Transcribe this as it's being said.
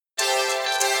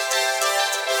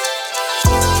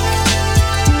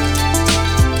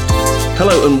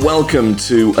Hello and welcome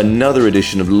to another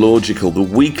edition of Logical, the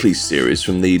weekly series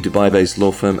from the Dubai-based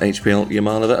law firm HBL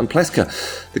Yamalova and Pleska,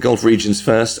 the Gulf region's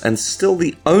first and still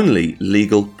the only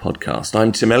legal podcast.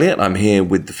 I'm Tim Elliott. I'm here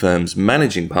with the firm's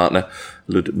managing partner,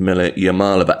 Ludmila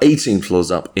Yamalova, 18 floors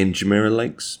up in Jumeirah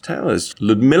Lakes Towers.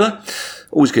 Ludmila,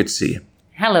 always good to see you.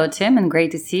 Hello, Tim, and great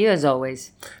to see you as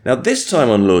always. Now, this time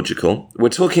on Logical, we're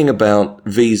talking about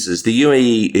visas. The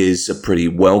UAE is a pretty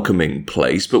welcoming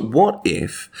place, but what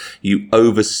if you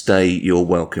overstay your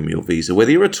visa,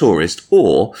 whether you're a tourist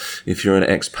or if you're an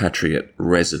expatriate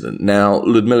resident? Now,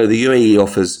 Ludmila, the UAE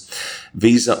offers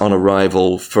visa on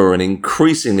arrival for an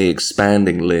increasingly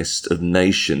expanding list of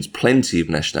nations. Plenty of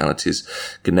nationalities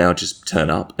can now just turn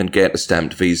up and get a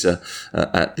stamped visa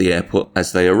at the airport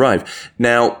as they arrive.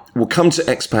 Now, we'll come to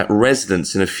expat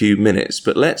residents in a few minutes,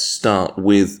 but let's start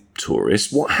with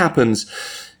tourists. What happens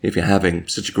if you're having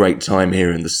such a great time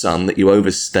here in the sun that you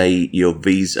overstay your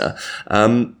visa?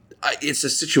 It's a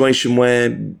situation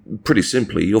where, pretty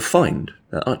simply, you're fined,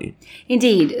 aren't you?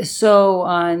 Indeed. So,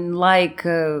 unlike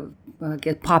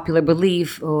popular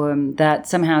belief that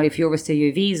somehow if you overstay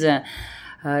your visa,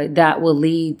 that will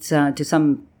lead to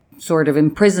some sort of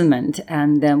imprisonment,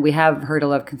 and we have heard a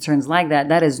lot of concerns like that.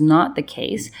 That is not the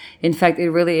case. In fact,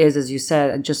 it really is, as you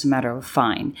said, just a matter of a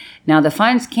fine. Now, the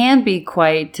fines can be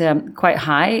quite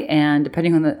high, and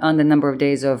depending on the number of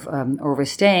days of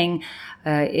overstaying,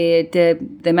 the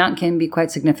amount can be quite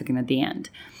significant at the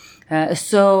end.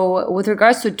 So, with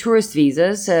regards to tourist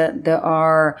visas, there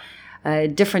are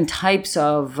different types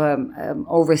of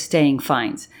overstaying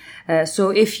fines. So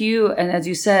if you, and as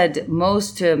you said,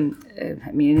 an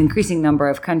increasing number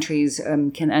of countries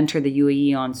can enter the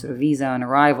UAE on sort of visa on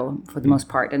arrival for the most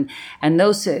part. And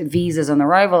those visas on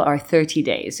arrival are 30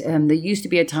 days. There used to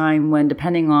be a time when,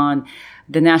 depending on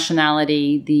the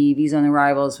nationality, the visa on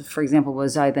arrivals, for example,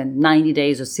 was either 90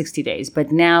 days or 60 days.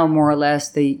 But now, more or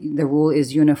less, the rule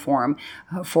is uniform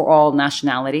for all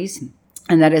nationalities,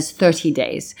 and that is 30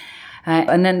 days.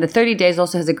 And then the 30 days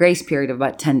also has a grace period of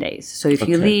about 10 days. So if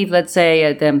you leave, let's say,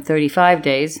 at 35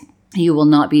 days, you will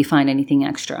not be fined anything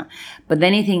extra. But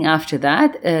anything after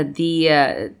that,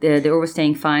 the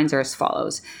overstaying fines are as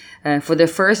follows. For the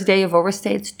first day of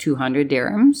overstay, it's 200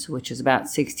 dirhams, which is about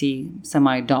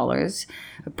 $60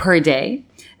 per day.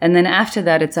 And then after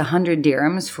that, it's 100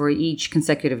 dirhams for each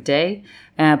consecutive day.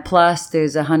 Plus,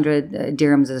 there's 100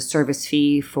 dirhams as a service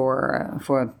fee for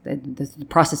the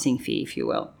processing fee, if you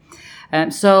will.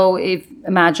 So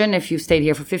imagine if you've stayed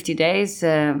here for 50 days,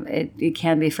 it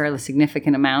can be a fairly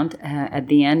significant amount at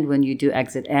the end when you do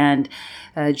exit. And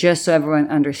just so everyone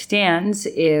understands,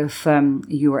 if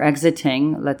you are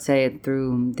exiting, let's say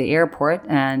through the airport,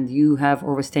 and you have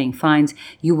overstaying fines,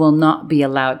 you will not be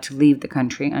allowed to leave the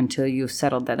country until you've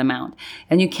settled that amount.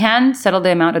 And you can settle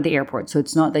the amount at the airport. So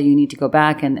it's not that you need to go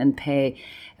back and pay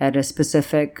at a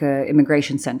specific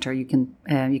immigration center. You can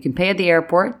pay at the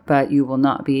airport, but you will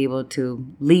not be able to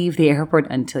leave the airport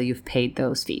until you've paid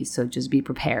those fees. So just be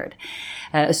prepared.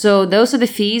 So those are the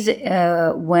fees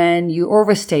when you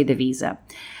overstay the visa.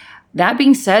 That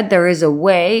being said, there is a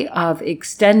way of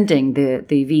extending the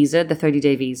visa, the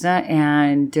 30-day visa,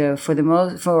 and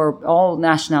for all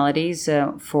nationalities,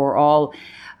 for all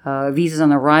visas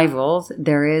on arrivals,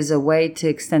 there is a way to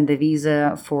extend the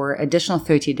visa for additional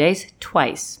 30 days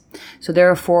twice. So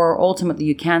therefore, ultimately,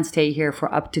 you can stay here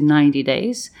for up to 90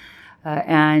 days.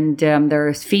 And there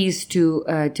is fees to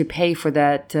pay for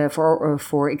that,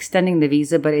 for extending the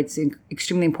visa, but it's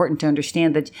extremely important to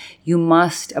understand that you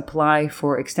must apply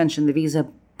for extension of the visa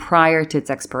prior to its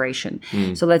expiration.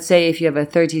 So let's say if you have a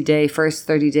first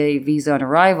 30-day visa on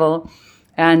arrival,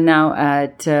 and now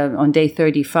on day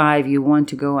 35, you want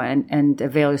to go and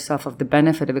avail yourself of the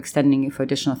benefit of extending it for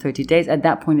additional 30 days. At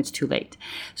that point, it's too late.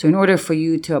 So in order for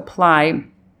you to apply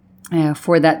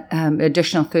for that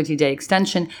additional 30-day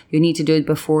extension, you need to do it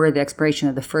before the expiration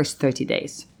of the first 30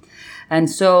 days. And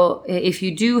so if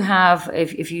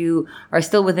you are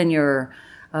still within your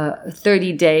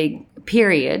 30-day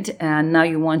period, and now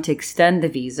you want to extend the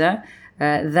visa,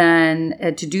 then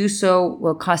to do so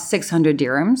will cost 600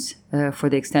 dirhams for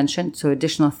the extension. So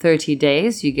additional 30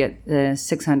 days, you get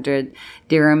 600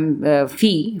 dirham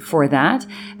fee for that.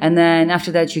 And then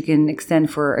after that, you can extend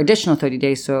for additional 30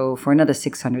 days, so for another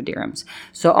 600 dirhams.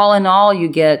 So all in all, you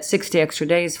get 60 extra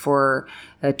days for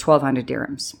 1,200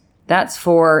 dirhams. That's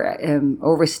for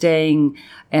overstaying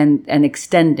and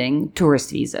extending tourist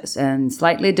visas. And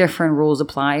slightly different rules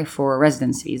apply for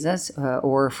residence visas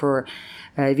or for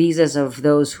visas of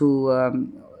those who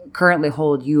currently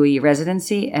hold UAE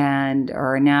residency and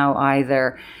are now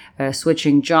either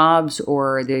switching jobs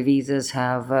or their visas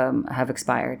have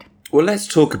expired. Well, let's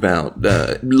talk about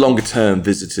longer term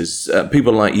visitors,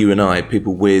 people like you and I,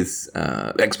 people with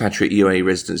expatriate UAE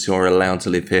residents who are allowed to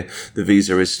live here. The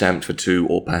visa is stamped for 2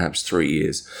 or perhaps 3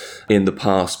 years in the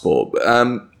passport.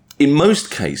 In most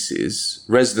cases,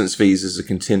 residence visas are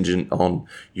contingent on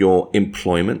your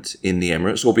employment in the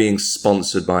Emirates or being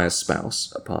sponsored by a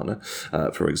spouse, a partner,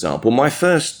 for example. My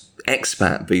first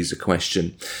expat visa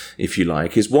question, if you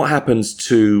like, is what happens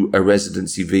to a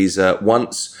residency visa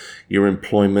once your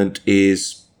employment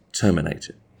is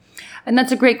terminated? And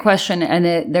that's a great question.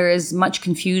 And there is much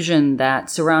confusion that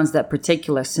surrounds that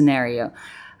particular scenario.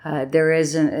 There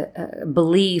is a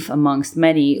belief amongst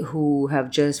many who have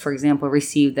just, for example,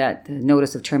 received that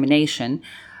notice of termination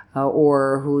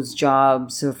or whose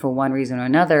jobs, for one reason or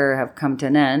another, have come to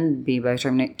an end, be by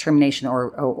termination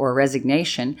or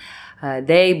resignation.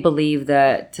 They believe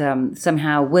that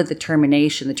somehow with the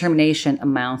termination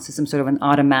amounts to some sort of an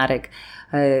automatic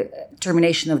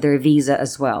termination of their visa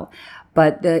as well.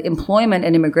 But the employment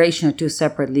and immigration are 2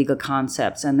 separate legal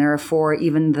concepts. And therefore,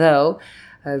 even though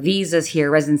visas here,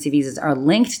 residency visas, are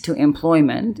linked to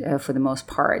employment for the most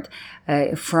part,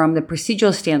 from the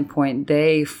procedural standpoint,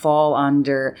 they fall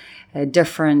under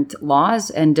different laws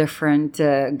and different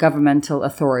governmental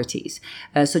authorities.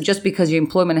 So just because your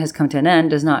employment has come to an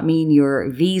end does not mean your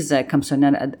visa comes to an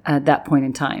end at that point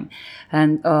in time.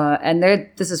 And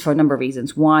this is for a number of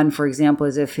reasons. One, for example,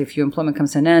 is if your employment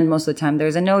comes to an end, most of the time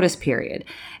there's a notice period.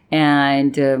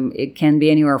 And it can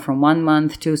be anywhere from 1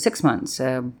 month to 6 months,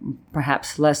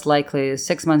 perhaps less likely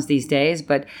 6 months these days,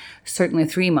 but certainly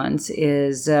 3 months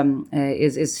is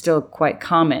still quite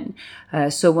common.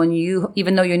 So when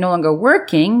even though you're no longer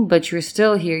working, but you're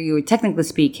still here, you're technically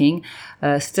speaking,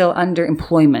 still under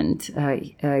employment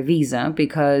visa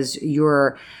because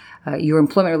your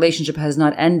employment relationship has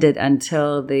not ended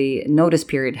until the notice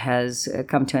period has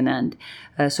come to an end.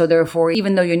 So therefore,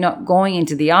 even though you're not going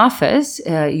into the office,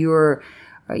 your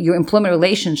employment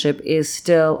relationship is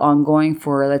still ongoing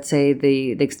for, let's say,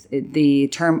 the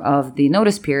term of the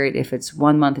notice period. If it's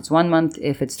 1 month, it's 1 month.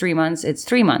 If it's 3 months, it's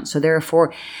 3 months. So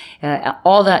therefore,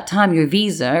 all that time, your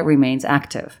visa remains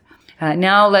active.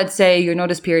 Now, let's say your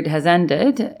notice period has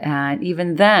ended, and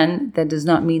even then, that does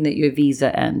not mean that your visa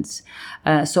ends.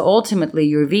 So ultimately,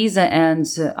 your visa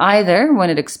ends either when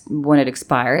it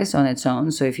expires on its own.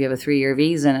 So if you have a 3-year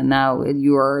visa and now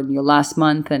you're in your last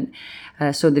month, and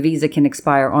so the visa can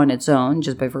expire on its own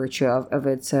just by virtue of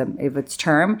its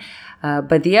term.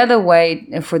 But the other way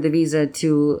for the visa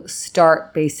to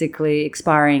start basically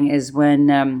expiring is when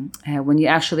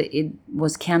it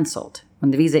was canceled. When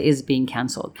the visa is being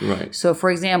canceled. Right. So, for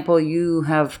example, you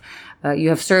have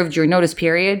served your notice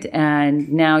period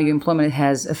and now your employment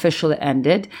has officially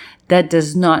ended. That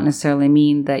does not necessarily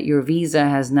mean that your visa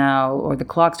has now, or the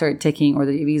clock started ticking, or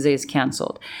the visa is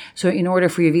canceled. So, in order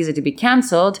for your visa to be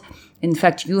canceled, in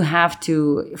fact, you have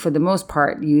to, for the most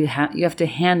part, you have to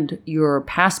hand your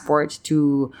passport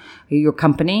to your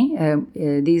company.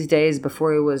 These days,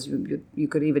 before it was, you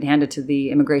could even hand it to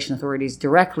the immigration authorities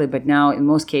directly, but now in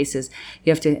most cases,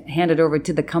 you have to hand it over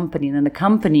to the company, and then the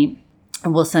company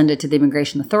will send it to the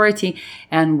immigration authority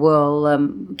and will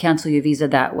cancel your visa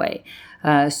that way.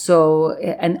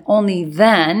 And only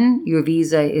then your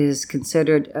visa is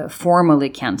considered formally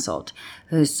canceled.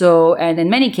 And in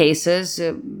many cases,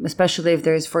 especially if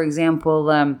there's, for example,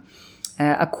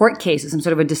 a court case, some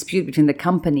sort of a dispute between the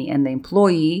company and the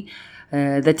employee,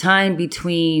 the time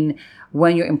between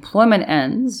when your employment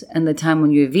ends and the time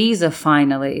when your visa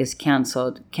finally is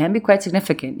canceled can be quite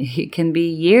significant. It can be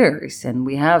years, and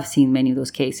we have seen many of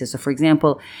those cases. So, for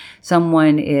example,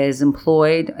 someone is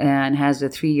employed and has a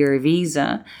 3-year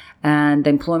visa, and the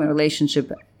employment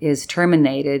relationship is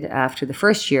terminated after the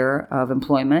first year of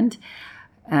employment.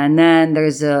 And then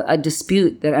there's a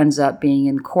dispute that ends up being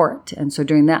in court. And so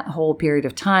during that whole period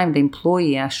of time, the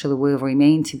employee actually will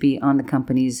remain to be on the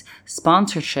company's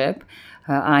sponsorship,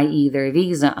 i.e. their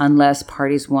visa, unless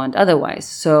parties want otherwise.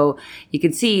 So you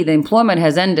can see the employment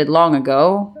has ended long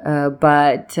ago,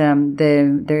 but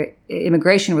the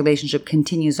immigration relationship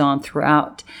continues on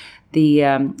throughout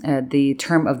the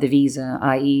term of the visa,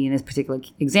 i.e. in this particular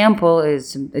example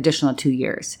is additional 2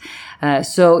 years.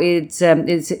 So it's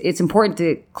important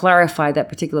to clarify that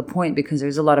particular point because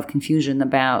there's a lot of confusion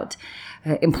about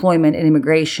employment and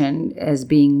immigration as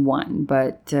being one.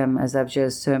 But as I've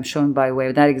just shown by way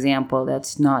of that example,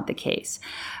 that's not the case.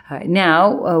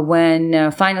 Now,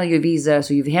 when finally your visa,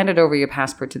 so you've handed over your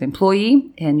passport to the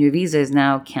employee and your visa is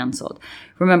now canceled.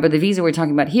 Remember, the visa we're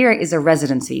talking about here is a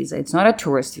residence visa. It's not a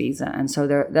tourist visa. And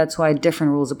so that's why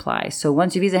different rules apply. So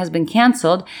once your visa has been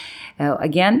canceled,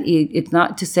 again, it's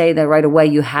not to say that right away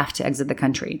you have to exit the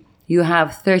country. you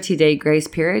have 30-day grace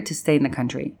period to stay in the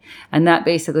country. And that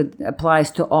basically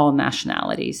applies to all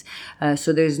nationalities.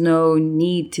 So there's no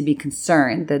need to be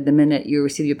concerned that the minute you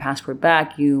receive your passport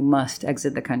back, you must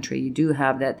exit the country. You do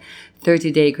have that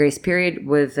 30-day grace period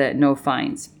with no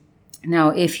fines. Now,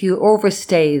 if you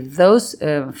overstay those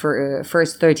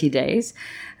first 30 days,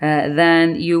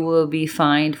 then you will be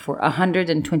fined for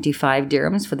 125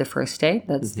 dirhams for the first day.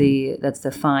 That's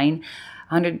the fine.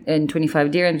 125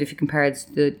 dirhams, if you compare it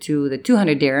to the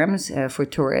 200 dirhams for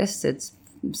tourists, it's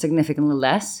significantly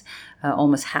less,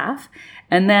 almost half.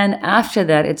 And then after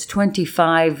that, it's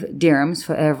 25 dirhams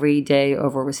for every day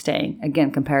of overstaying.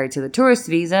 Again, compared to the tourist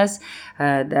visas,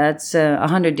 that's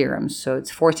 100 dirhams, so it's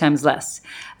 4 times less.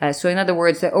 So in other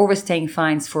words, the overstaying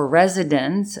fines for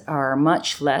residents are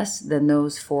much less than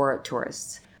those for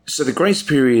tourists. So the grace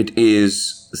period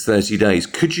is 30 days.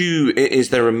 Is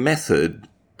there a method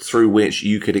through which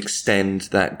you could extend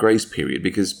that grace period?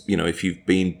 Because, if you've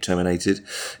been terminated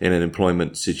in an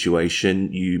employment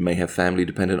situation, you may have family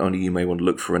dependent on you, you may want to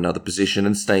look for another position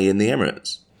and stay in the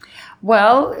Emirates.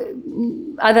 Well,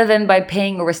 other than by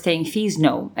paying overstaying fees,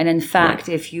 no. And in fact,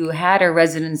 Right. if you had a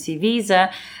residency visa,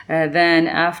 then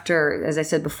after, as I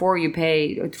said before, you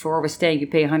pay for overstaying, you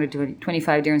pay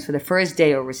 125 dirhams for the first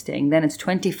day overstaying. Then it's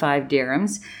 25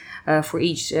 dirhams for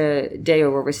each day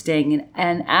of overstaying.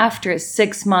 And after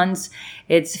 6 months,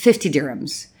 it's 50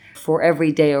 dirhams for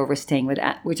every day overstaying.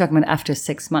 We're talking about after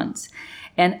 6 months.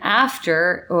 And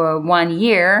after 1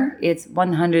 year, it's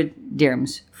 100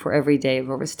 dirhams for every day of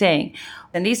overstaying.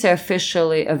 And these are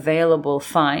officially available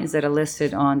fines that are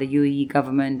listed on the UAE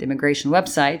government immigration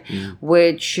website,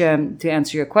 which, to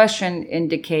answer your question,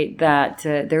 indicate that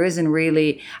there isn't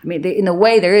really, in a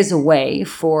way, there is a way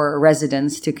for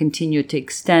residents to continue to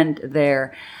extend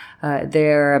their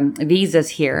visas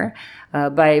here.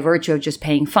 By virtue of just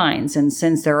paying fines. And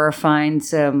since there are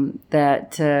fines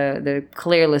that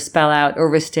clearly spell out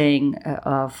overstaying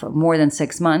of more than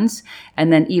 6 months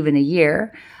and then even a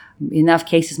year, enough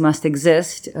cases must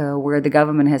exist where the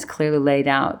government has clearly laid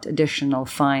out additional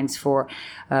fines for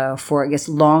I guess,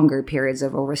 longer periods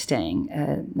of overstaying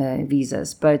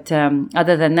visas. But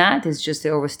other than that, it's just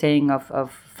the overstaying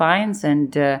of fines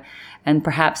and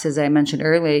perhaps, as I mentioned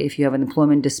earlier, if you have an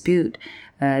employment dispute,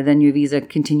 then your visa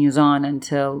continues on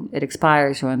until it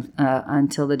expires or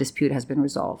until the dispute has been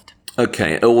resolved.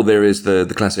 Okay, or there is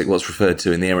the classic, what's referred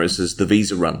to in the Emirates as the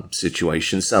visa run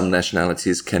situation. Some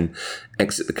nationalities can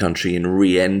exit the country and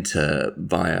re-enter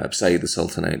via, say, the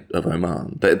Sultanate of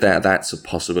Oman. That's a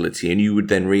possibility. And you would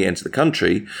then re-enter the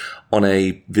country on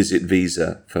a visit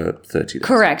visa for 30 days.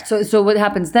 Correct. So what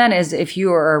happens then is if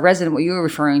you are a resident, what you're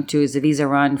referring to is a visa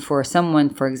run for someone,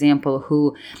 for example,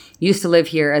 who used to live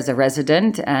here as a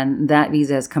resident and that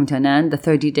visa has come to an end, the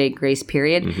 30-day grace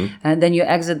period, and then you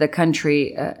exit the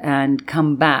country and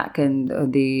come back. And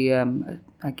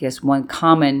I guess one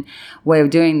common way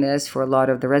of doing this for a lot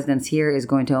of the residents here is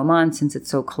going to Oman, since it's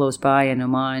so close by, and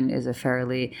Oman is a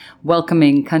fairly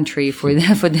welcoming country for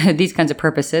these kinds of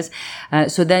purposes.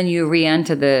 So then you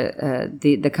re-enter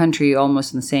the country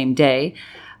almost on the same day.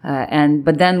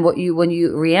 But then when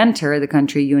you re-enter the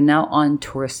country, you're now on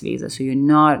tourist visa. So you're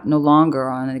no longer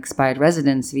on an expired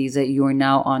residence visa. You are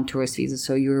now on tourist visa.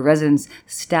 So your residence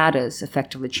status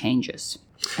effectively changes.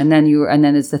 And then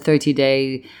it's the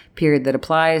 30-day period that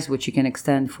applies, which you can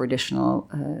extend for additional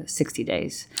 60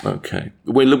 days. Okay.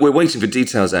 We're waiting for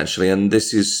details, actually, and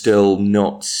this is still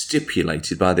not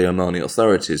stipulated by the Omani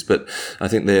authorities, but I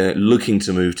think they're looking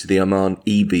to move to the Oman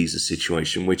e-visa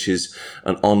situation, which is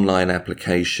an online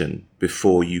application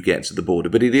before you get to the border.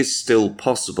 But it is still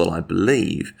possible, I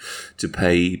believe, to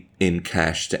pay in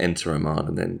cash to enter Oman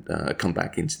and then come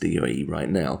back into the UAE right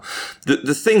now.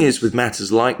 The thing is, with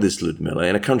matters like this, Ludmila,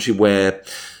 in a country where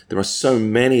there are so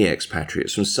many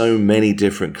expatriates from so many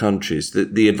different countries,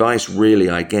 that the advice really,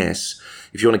 I guess,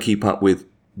 if you want to keep up with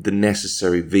the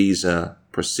necessary visa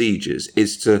procedures,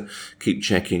 is to keep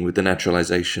checking with the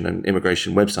naturalization and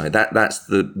immigration website. That's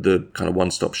the kind of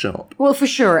one-stop shop. Well, for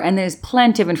sure. And there's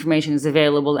plenty of information is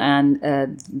available, and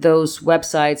those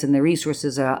websites and the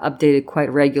resources are updated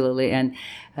quite regularly, and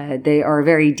they are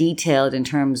very detailed in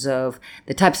terms of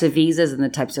the types of visas and the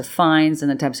types of fines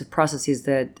and the types of processes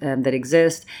that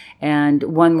exist. And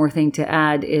one more thing to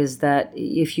add is that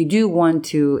if you do want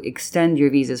to extend your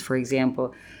visas, for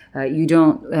example, you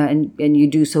don't, and you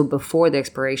do so before the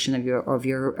expiration of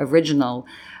your original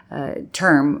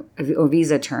term or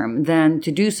visa term, then to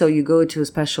do so, you go to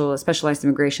specialized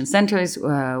immigration centers,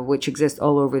 which exist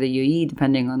all over the UAE,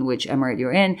 depending on which emirate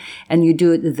you're in, and you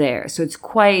do it there. So it's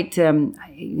quite,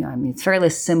 it's fairly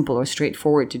simple or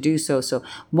straightforward to do so. So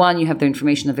one, you have the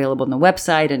information available on the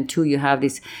website, and two, you have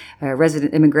these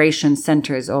resident immigration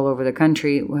centers all over the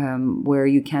country where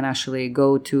you can actually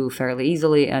go to fairly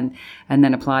easily and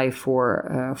then apply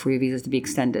for your visas to be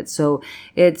extended. So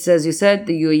it's, as you said,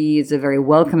 the UAE is a very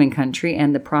welcoming country,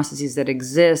 and the processes that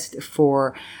exist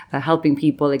for helping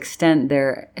people extend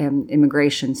their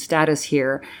immigration status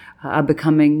here are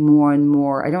becoming more and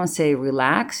more, I don't say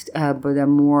relaxed, but they're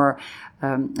more,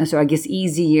 so I guess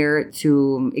easier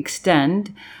to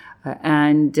extend.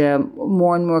 And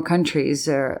more countries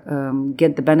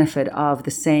get the benefit of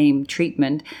the same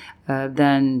treatment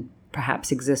than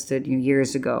perhaps existed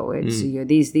years ago. It's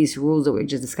these rules that we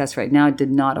just discussed right now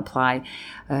did not apply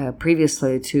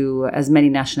previously to as many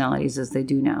nationalities as they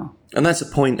do now. And that's a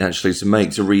point actually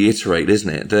to reiterate, isn't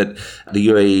it? That the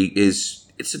UAE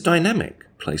it's a dynamic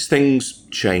place. Things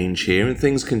change here, and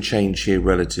things can change here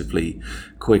relatively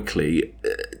quickly.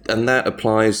 And that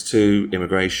applies to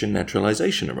immigration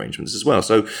naturalization arrangements as well.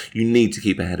 So you need to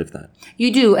keep ahead of that.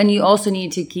 You do, and you also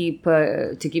need to keep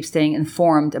staying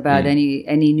informed about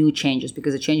any new changes,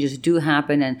 because the changes do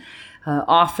happen, and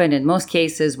often, in most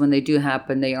cases, when they do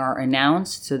happen, they are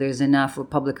announced. So there's enough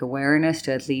public awareness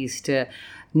to at least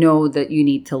know that you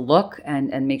need to look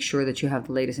and make sure that you have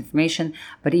the latest information.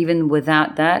 But even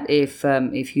without that, if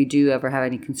you do ever have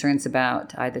any concerns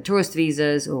about either tourist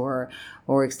visas or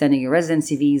extending your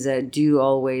residency visa, do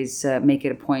always make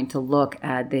it a point to look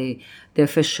at the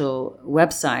official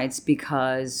websites,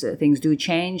 because things do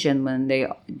change, and when they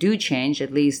do change,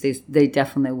 at least they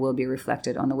definitely will be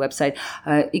reflected on the website.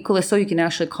 Equally so, you can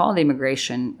actually call the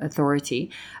immigration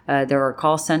authority. There are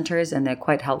call centers, and they're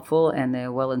quite helpful, and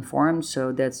they're well informed,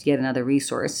 so that's yet another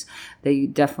resource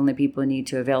that people need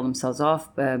to avail themselves of,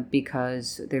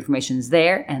 because the information is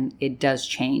there and it does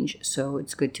change, so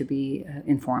it's good to be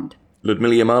informed.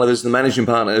 Ludmila Yamalova is the managing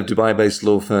partner of Dubai-based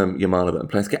law firm Yamalova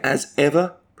 & Plewka. As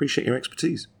ever, appreciate your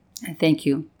expertise. Thank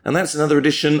you. And that's another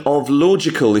edition of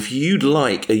Logical. If you'd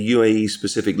like a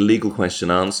UAE-specific legal question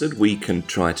answered, we can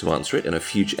try to answer it in a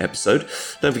future episode.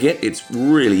 Don't forget, it's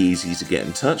really easy to get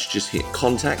in touch. Just hit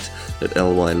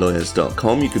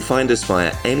contact@lylawyers.com. You can find us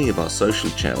via any of our social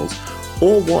channels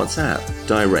or WhatsApp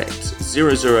direct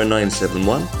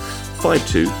 00971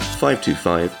 52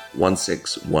 525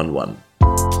 1611.